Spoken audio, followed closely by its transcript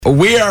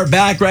We are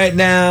back right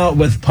now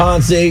with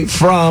Ponce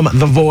from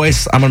The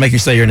Voice. I'm going to make you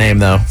say your name,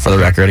 though, for the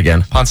record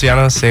again.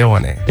 Ponciano,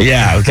 Seoane.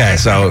 Yeah, okay.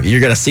 So you're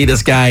going to see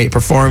this guy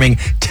performing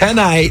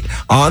tonight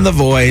on The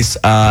Voice.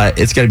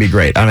 It's going to be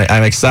great.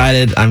 I'm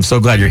excited. I'm so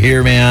glad you're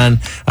here, man.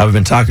 I've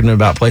been talking to him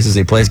about places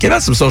he plays. Give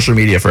out some social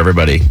media for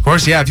everybody. Of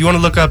course, yeah. If you want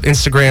to look up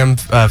Instagram,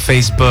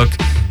 Facebook,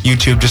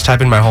 YouTube, just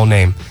type in my whole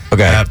name.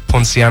 Okay.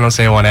 Ponciano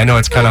Seoane. I know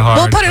it's kind of hard.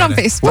 We'll put it on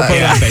Facebook. We'll put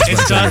it on Facebook.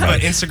 It's tough, but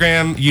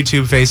Instagram,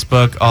 YouTube,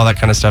 Facebook, all that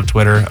kind of stuff,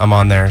 Twitter, I'm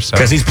on there.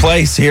 Because he's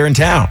placed here in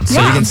town.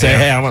 So you can say,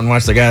 hey, I want to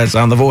watch the guy that's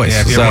on The Voice.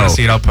 Yeah, if you ever want to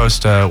see it, I'll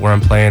post where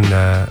I'm playing,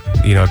 a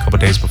couple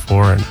days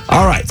before.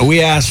 All right.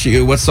 We asked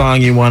you what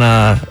song you want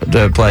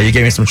to play. You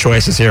gave me some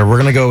choices here. We're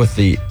going to go with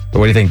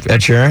what do you think,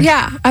 Ed Sheeran?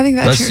 Yeah, I think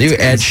that's Let's do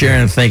Ed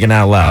Sheeran Thinking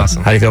Out Loud.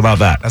 Awesome. How do you feel about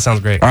that? That sounds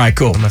great. All right,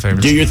 cool. One of my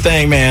favorites. Do your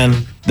thing,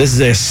 man. This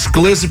is an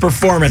exclusive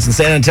performance in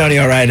San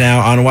Antonio right now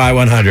on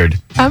Y100.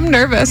 I'm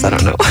nervous. I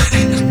don't know.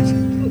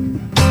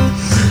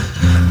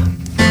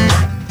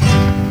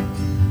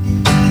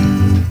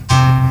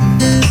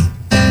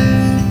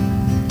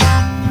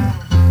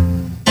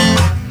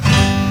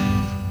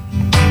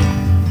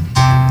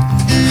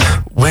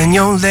 When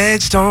your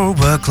legs don't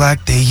work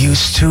like they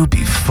used to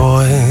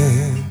before,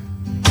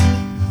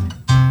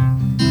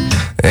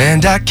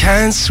 and I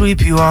can't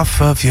sweep you off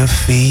of your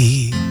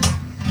feet,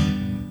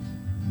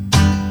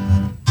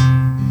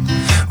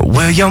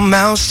 will your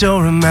mouth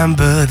still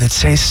remember the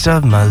taste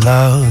of my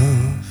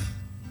love?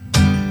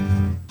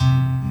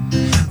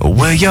 Or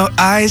will your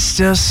eyes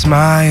still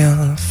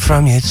smile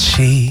from your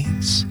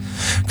cheeks?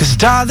 'Cause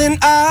darling,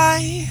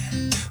 I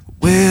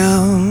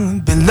will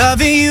be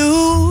loving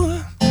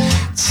you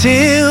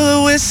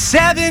till we're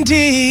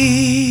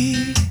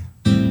 70.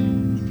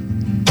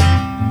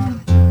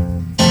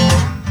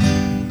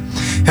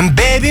 And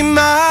baby,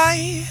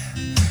 my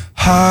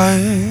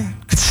heart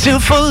could still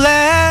fall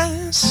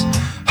less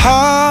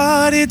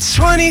hard at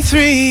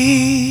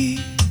 23.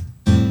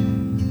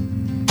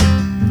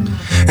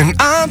 And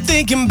I'm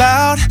thinking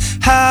about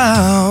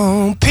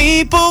how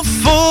people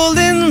fall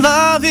in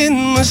love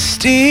in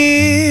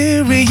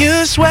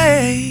mysterious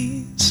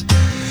ways.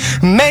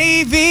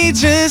 Maybe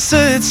just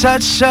a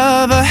touch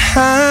of a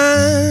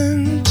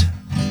hand.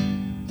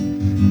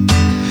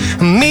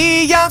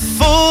 Me, I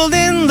fall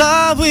in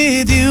love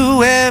with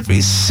you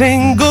every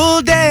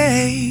single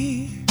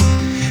day.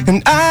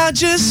 And I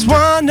just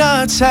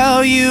wanna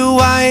tell you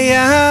I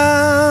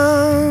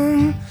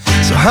am.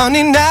 So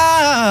honey,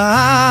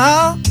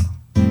 now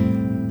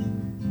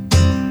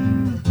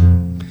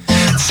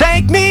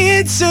take me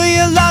into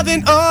your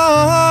loving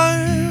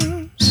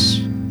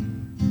arms.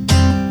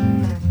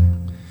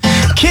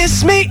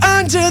 Kiss me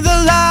under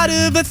the light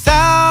of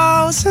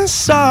 1,000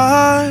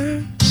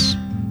 stars.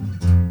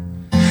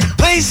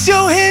 Place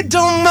your head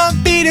on my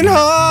beating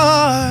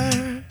heart.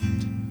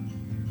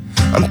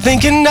 I'm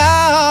thinking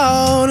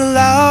out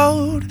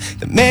loud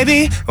that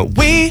maybe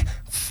we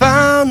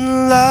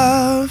found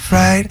love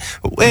right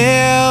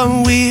where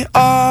we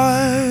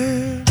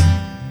are.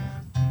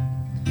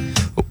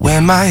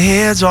 When my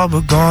head's all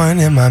but gone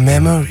and my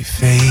memory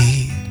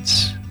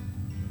fades,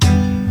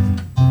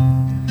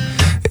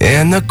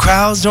 and the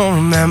crowds don't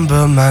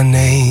remember my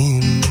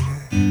name.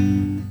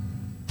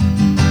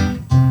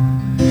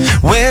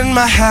 When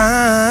my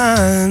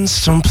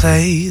hands don't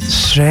play the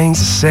strings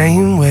the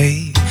same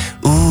way,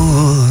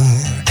 ooh,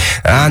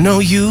 I know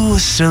you will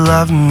still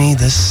love me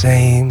the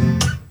same.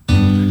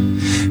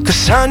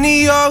 'Cause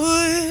honey, your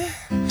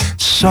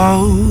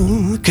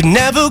soul could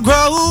never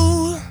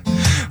grow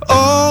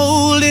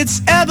old,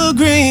 it's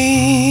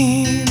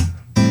evergreen.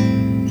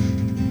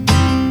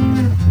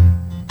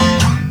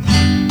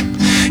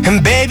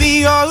 And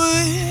baby, your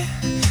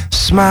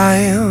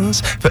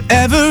smile's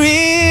forever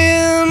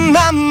in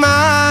my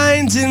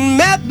mind and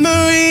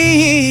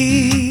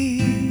memory.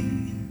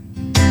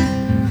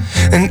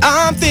 And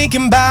I'm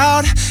thinking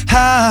about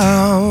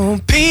how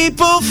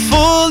people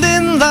fall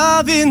in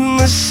love in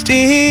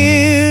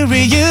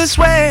mysterious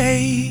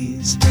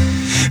ways.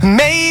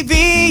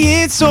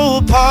 Maybe it's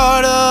all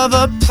part of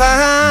a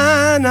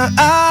plan,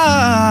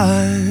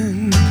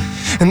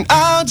 and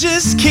I'll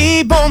just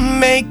keep on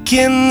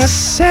making the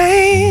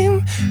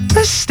same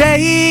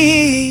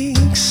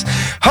mistakes,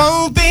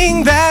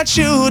 hoping that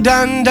you'd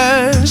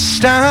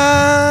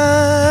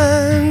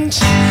understand.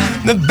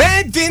 But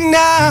baby,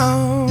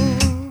 now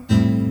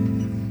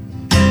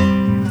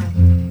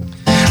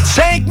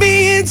take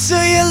me into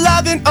your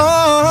loving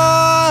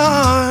arms.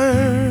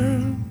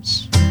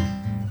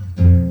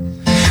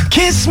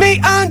 Kiss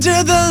me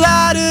under the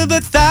light of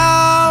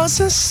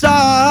 1,000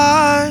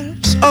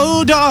 stars.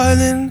 Oh,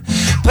 darling,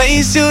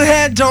 place your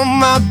head on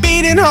my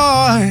beating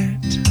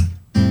heart.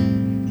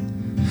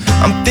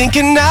 I'm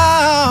thinking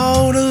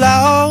out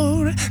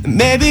loud that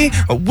maybe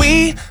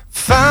we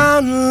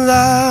found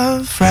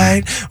love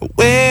right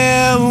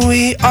where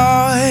we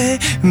are.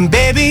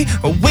 Baby,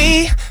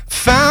 we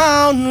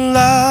found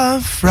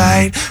love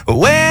right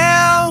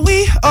where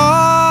we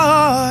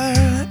are.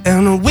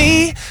 And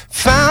we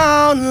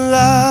found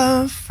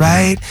love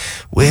right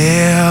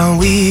where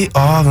we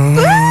are.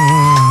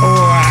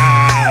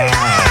 Wow.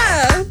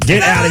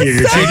 Get out of here.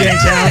 You're too dang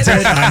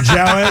talented. I'm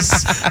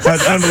jealous.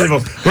 That's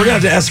unbelievable. We're going to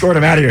have to escort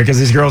him out of here because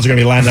these girls are going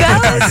to be lined up in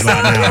the parking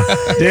lot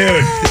now.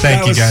 Dude,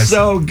 Thank you, guys.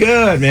 So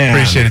good, man.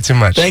 Appreciate it too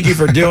much. Thank you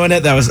for doing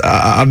it. That was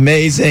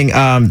amazing.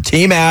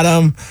 Team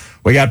Adam.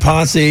 We got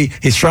Ponce.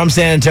 He's from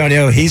San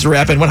Antonio. He's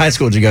repping. What high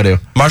school did you go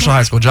to? Marshall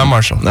High School, John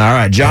Marshall. All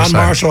right, John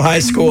Marshall High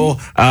School.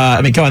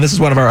 I mean, come on, this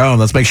is one of our own.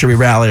 Let's make sure we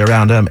rally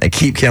around him and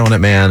keep killing it,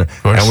 man.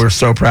 And we're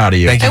so proud of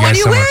you. Thank you And when guys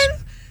you so win, much.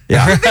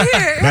 Yeah.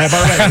 here. Man, by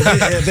the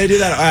way, if they do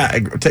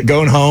that,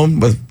 going home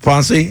with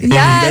Ponce, you better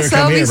Yes, come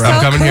that'll here, be bro. so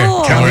I'm coming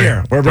cool. here. Come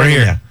here. We're bringing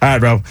here. you. All right,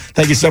 bro.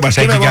 Thank you so much.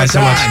 Thank Give you it one guys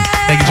so much. time.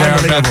 Thank you,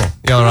 JR. Unbelievable.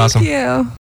 Y'all are awesome. Thank you.